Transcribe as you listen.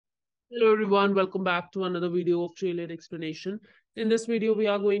Hello everyone, welcome back to another video of Trailhead explanation. In this video, we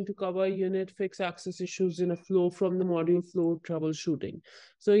are going to cover unit fixed access issues in a flow from the module flow troubleshooting.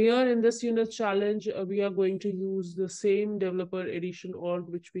 So here in this unit challenge, we are going to use the same developer edition org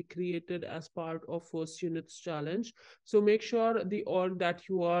which we created as part of first unit's challenge. So make sure the org that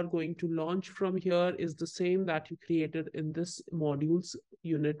you are going to launch from here is the same that you created in this module's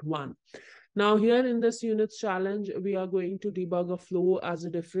unit 1. Now here in this unit's challenge, we are going to debug a flow as a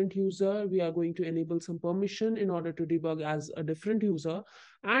different user. We are going to enable some permission in order to debug as a different user.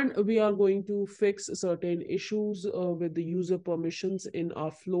 And we are going to fix certain issues with the user permissions in our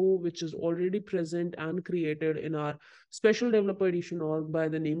flow, which is already present and created in our special developer edition org by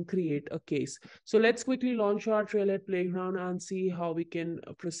the name create a case. So let's quickly launch our Trailhead playground and see how we can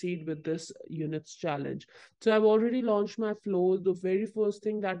proceed with this unit's challenge. So I've already launched my flow. The very first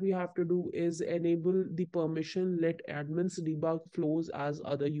thing that we have to do is enable the permission, let admins debug flows as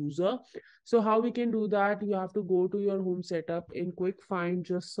other user. So how we can do that? You have to go to your home setup. In quick find,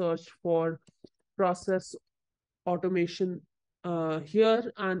 just search for process automation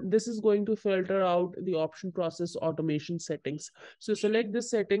here, and this is going to filter out the option process automation settings. So select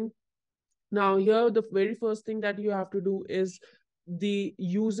this setting. Now here, the very first thing that you have to do is the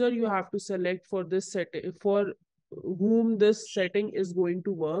user you have to select for this setting, for whom this setting is going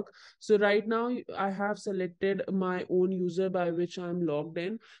to work. So right now I have selected my own user by which I'm logged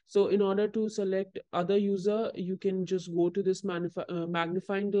in. So in order to select other user, you can just go to this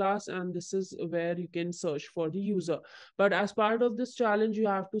magnifying glass, and this is where you can search for the user. But as part of this challenge, you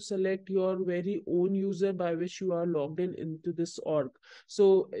have to select your very own user by which you are logged in into this org.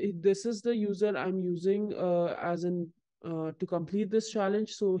 So this is the user I'm using as in to complete this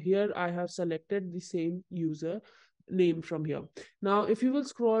challenge. So here I have selected the same user name from here. Now, if you will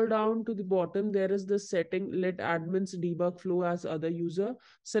scroll down to the bottom, there is this setting, let admins debug flow as other user.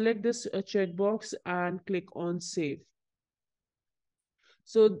 Select this checkbox and click on save.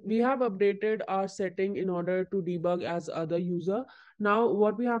 So we have updated our setting in order to debug as other user. Now,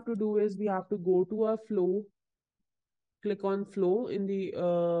 what we have to do is we have to go to our flow, click on flow in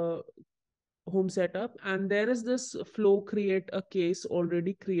the home setup, and there is this flow create a case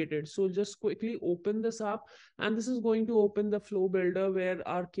already created. So just quickly open this up, and this is going to open the flow builder where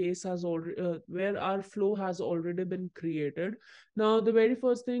our case has already where our flow has already been created. Now the very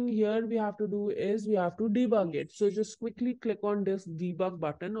first thing here we have to do is we have to debug it. So just quickly click on this debug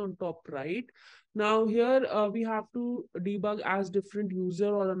button on top right. Now here we have to debug as different user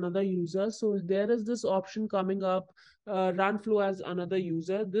or another user. So there is this option coming up, run flow as another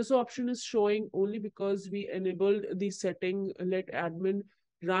user. This option is showing only because we enabled the setting let admin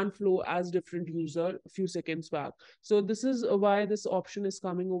run flow as different user a few seconds back. So this is why this option is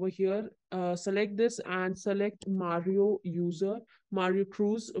coming over here. Select this and select Mario user, Mario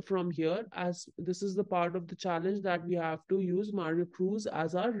Cruz from here, as this is the part of the challenge that we have to use Mario Cruz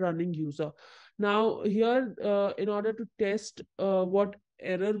as our running user. Now here, in order to test what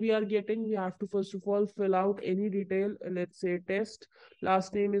error we are getting, we have to first of all fill out any detail. Let's say test,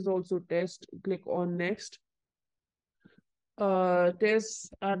 last name is also test, click on next.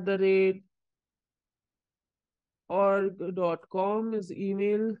 Test at the rate org.com is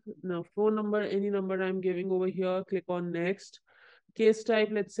email. Now phone number, any number I'm giving over here, click on next. Case type,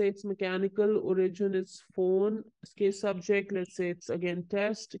 let's say it's mechanical. Origin is phone. Case subject, let's say it's again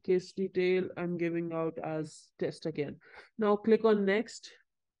test. Case detail, I'm giving out as test again. Now click on next.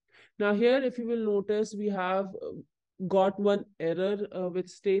 Now here, if you will notice, we have got one error which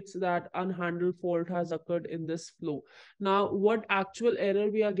states that unhandled fault has occurred in this flow. Now, what actual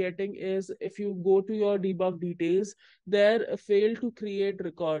error we are getting is if you go to your debug details, there failed to create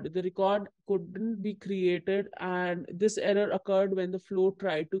record. The record couldn't be created, and this error occurred when the flow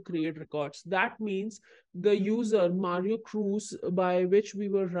tried to create records. That means the user Mario Cruz by which we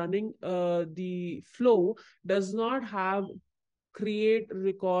were running the flow does not have create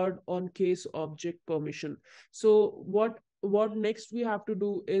record on case object permission. So what next we have to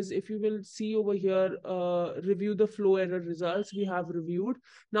do is, if you will see over here, review the flow error results we have reviewed.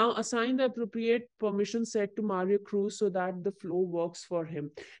 Now assign the appropriate permission set to Mario Cruz so that the flow works for him.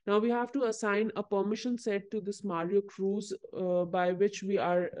 Now we have to assign a permission set to this Mario Cruz by which we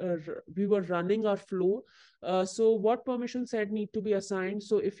were running our flow. So what permission set need to be assigned?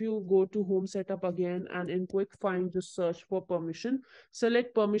 So if you go to home setup again and in quick find just search for permission,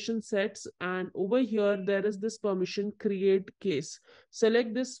 select permission sets, and over here there is this permission create case.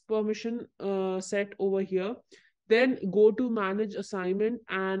 Select this permission set over here. Then go to manage assignment,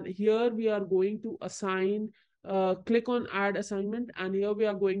 and here we are going to assign, click on add assignment, and here we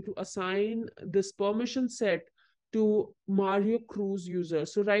are going to assign this permission set to Mario Cruise user.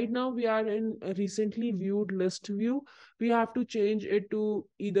 So right now we are in a recently viewed list view. We have to change it to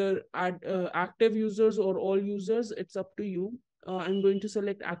either active users or all users. It's up to you. I'm going to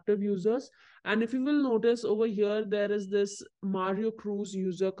select active users. And if you will notice over here, there is this Mario Cruise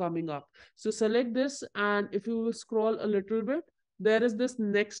user coming up. So select this, and if you will scroll a little bit, there is this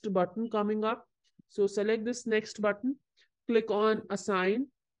next button coming up. So select this next button, click on assign,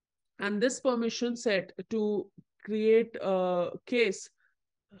 and this permission set to create a case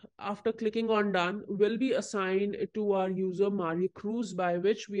after clicking on done will be assigned to our user Mario Cruz, by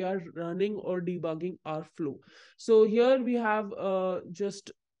which we are running or debugging our flow. So here we have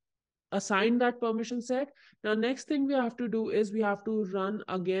just assign that permission set. Now, next thing we have to do is we have to run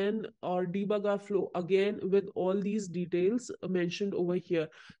again or debug our flow again with all these details mentioned over here.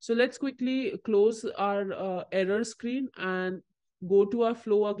 So let's quickly close our error screen and go to our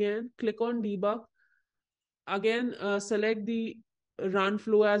flow again, click on debug. Again, select the run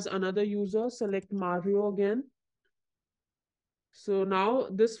flow as another user, select Mario again. So now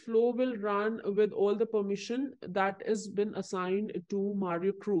this flow will run with all the permission that has been assigned to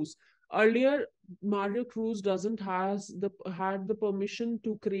Mario Cruz. Earlier, Mario Cruz doesn't has the had the permission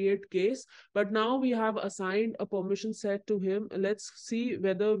to create case, but now we have assigned a permission set to him. Let's see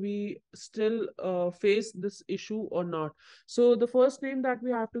whether we still face this issue or not. So the first name that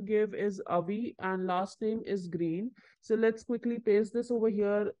we have to give is Avi, and last name is Green. So let's quickly paste this over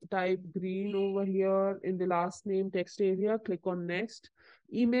here, type Green over here in the last name text area, click on next.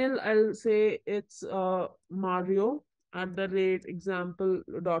 Email, I'll say it's Mario at the rate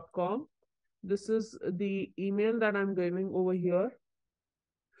example.com. This is the email that I'm giving over here.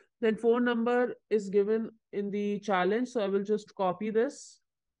 Then phone number is given in the challenge. So I will just copy this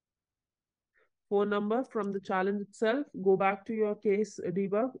phone number from the challenge itself, go back to your case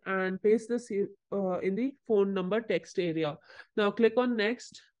debug and paste this in the phone number text area. Now click on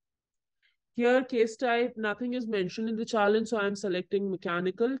next. Here, case type, nothing is mentioned in the challenge, so I'm selecting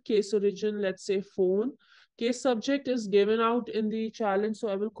mechanical. Case origin, let's say phone. Case subject is given out in the challenge, so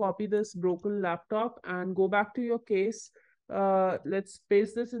I will copy this broken laptop and go back to your case. Let's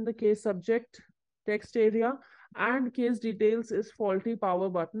paste this in the case subject text area. And case details is faulty power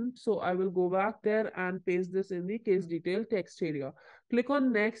button, so I will go back there and paste this in the case detail text area. Click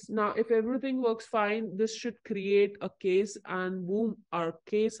on next. Now, if everything works fine, this should create a case, and boom, our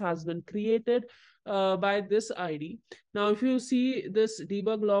case has been created by this ID. Now, if you see this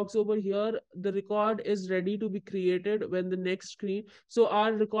debug logs over here, the record is ready to be created when the next screen. So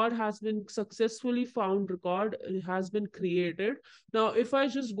our record has been successfully found, record has been created. Now, if I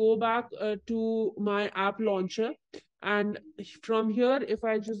just go back to my app launcher, and from here, if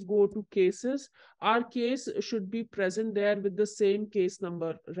I just go to cases, our case should be present there with the same case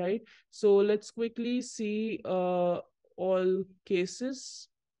number, right? So let's quickly see all cases.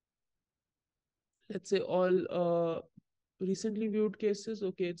 Let's say all recently viewed cases.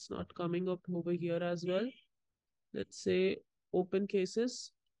 Okay, it's not coming up over here as well. Let's say open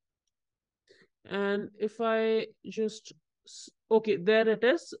cases. And if I just, okay, there it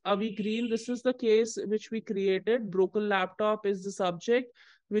is, Avi Green. This is the case which we created. Broken laptop is the subject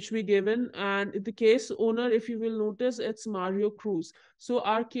which we given. And the case owner, if you will notice, it's Mario Cruz. So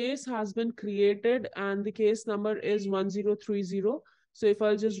our case has been created and the case number is 1030. So if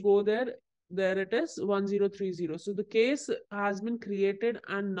I'll just go there it is 1030. So the case has been created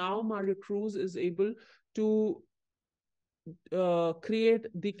and now Mario Cruz is able to create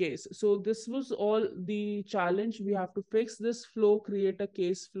the case. So this was all the challenge. We have to fix this flow, create a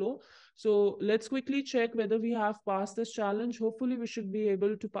case flow. So let's quickly check whether we have passed this challenge. Hopefully we should be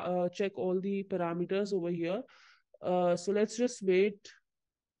able to check all the parameters over here. So let's just wait.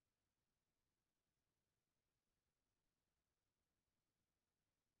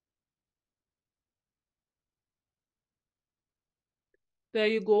 There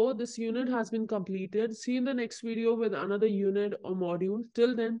you go. This unit has been completed. See you in the next video with another unit or module.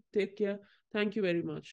 Till then, take care. Thank you very much.